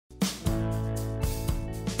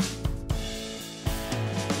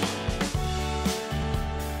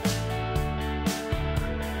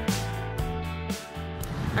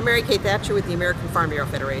I'm Kay Thatcher with the American Farm Bureau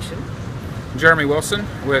Federation. Jeremy Wilson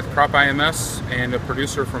with Crop IMS and a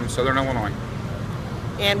producer from Southern Illinois.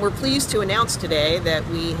 And we're pleased to announce today that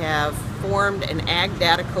we have formed an Ag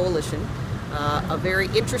Data Coalition, a very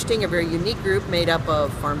interesting, a very unique group made up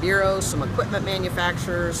of farm bureaus, some equipment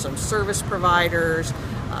manufacturers, some service providers,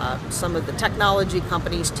 some of the technology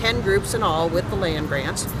companies, 10 groups in all with the land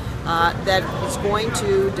grants, that is going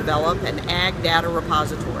to develop an ag data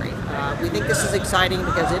repository. We think this is exciting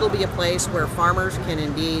because it'll be a place where farmers can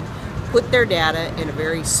indeed put their data in a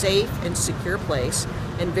very safe and secure place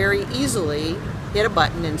and very easily hit a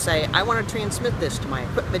button and say, I want to transmit this to my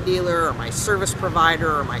equipment dealer or my service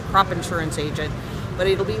provider or my crop insurance agent. But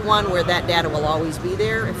it'll be one where that data will always be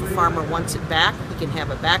there. If a farmer wants it back, he can have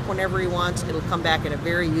it back whenever he wants. It'll come back in a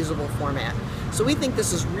very usable format. So we think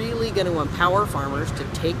this is really going to empower farmers to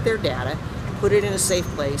take their data, put it in a safe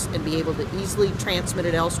place, and be able to easily transmit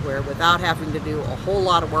it elsewhere without having to do a whole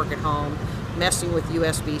lot of work at home, messing with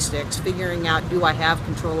USB sticks, figuring out, do I have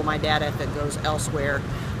control of my data if it goes elsewhere?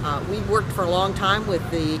 We've worked for a long time with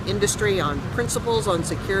the industry on principles on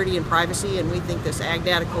security and privacy, and we think this Ag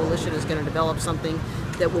Data Coalition is going to develop something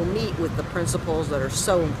that will meet with the principles that are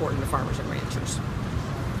so important to farmers and ranchers.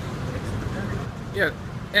 Yeah,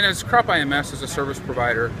 and as Crop IMS as a service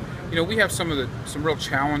provider, we have some real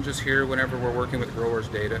challenges here whenever we're working with growers'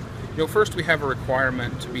 data. First we have a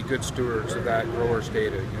requirement to be good stewards of that growers'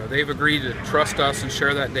 data. They've agreed to trust us and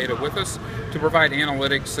share that data with us to provide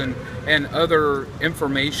analytics and other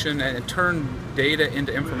information and turn data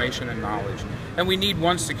into information and knowledge. And we need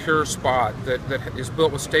one secure spot that is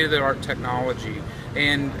built with state-of-the-art technology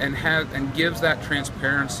and gives that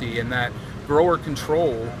transparency and that grower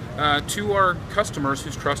control to our customers who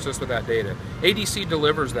trust us with that data. ADC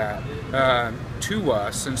delivers that to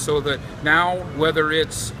us, and so that now, whether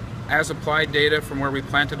it's as applied data from where we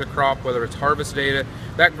planted a crop, whether it's harvest data,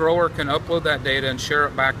 that grower can upload that data and share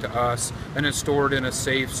it back to us, and it's stored in a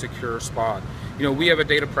safe, secure spot. We have a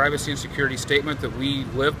data privacy and security statement that we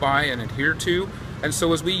live by and adhere to, and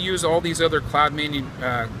so as we use all these other cloud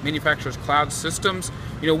manufacturers' cloud systems,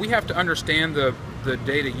 we have to understand the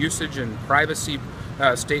data usage and privacy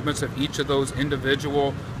statements of each of those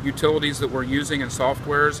individual utilities that we're using and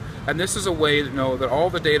softwares, and this is a way to know that all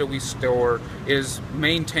the data we store is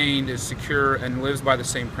maintained, is secure, and lives by the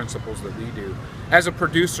same principles that we do. As a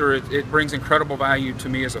producer, it brings incredible value to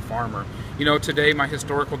me as a farmer. Today my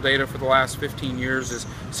historical data for the last 15 years is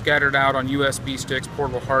scattered out on USB sticks,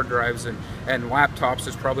 portable hard drives, and laptops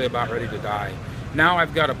is probably about ready to die. Now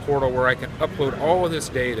I've got a portal where I can upload all of this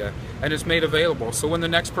data, and it's made available. So when the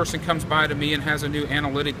next person comes by to me and has a new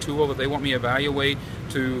analytic tool that they want me to evaluate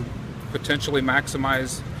to potentially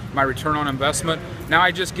maximize my return on investment, now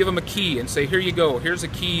I just give them a key and say, here you go, here's a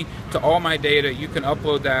key to all my data, you can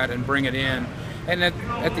upload that and bring it in. And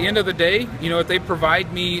at the end of the day, if they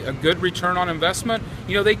provide me a good return on investment,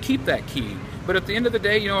 they keep that key. But at the end of the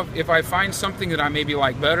day, if I find something that I maybe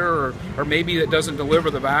like better or maybe that doesn't deliver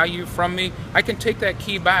the value from me, I can take that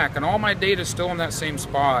key back, and all my data is still in that same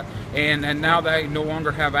spot, and now that I no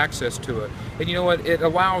longer have access to it. And you know what? It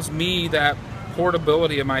allows me that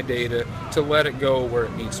portability of my data to let it go where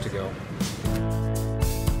it needs to go.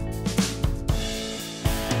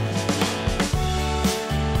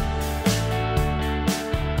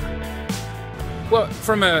 Well,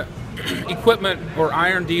 from a equipment or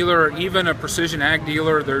iron dealer or even a precision ag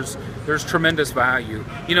dealer, there's tremendous value.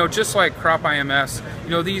 Just like Crop IMS,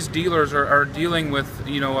 these dealers are dealing with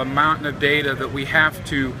a mountain of data that we have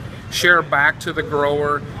to share back to the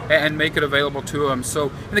grower and make it available to them.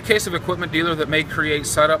 So in the case of equipment dealer that may create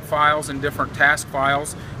setup files and different task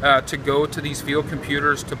files to go to these field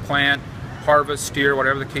computers to plant, harvest, steer,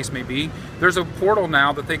 whatever the case may be, there's a portal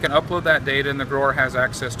now that they can upload that data and the grower has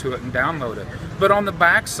access to it and download it. But on the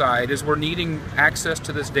back side, as we're needing access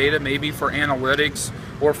to this data, maybe for analytics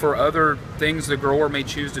or for other things the grower may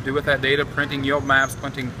choose to do with that data, printing yield maps,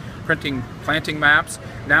 printing planting maps,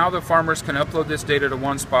 now the farmers can upload this data to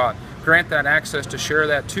one spot, grant that access to share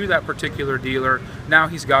that to that particular dealer. Now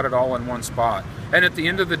he's got it all in one spot. And at the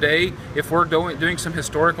end of the day, if we're doing some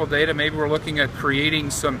historical data, maybe we're looking at creating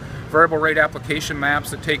some variable rate application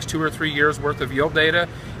maps that takes 2 or 3 years worth of yield data.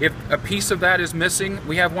 If a piece of that is missing,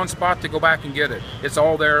 we have one spot to go back and get it. It's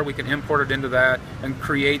all there, we can import it into that and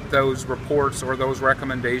create those reports or those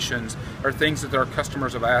recommendations or things that our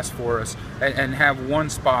customers have asked for us, and have one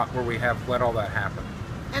spot where we have let all that happen.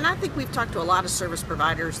 And I think we've talked to a lot of service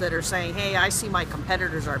providers that are saying, hey, I see my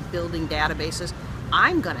competitors are building databases.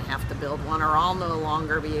 I'm going to have to build one, or I'll no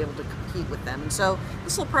longer be able to compete with them. And so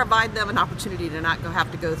this will provide them an opportunity to not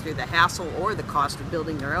have to go through the hassle or the cost of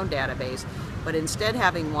building their own database, but instead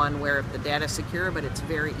having one where the data is secure, but it's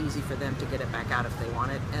very easy for them to get it back out if they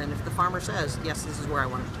want it. And if the farmer says, yes, this is where I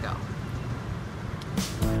want it to go.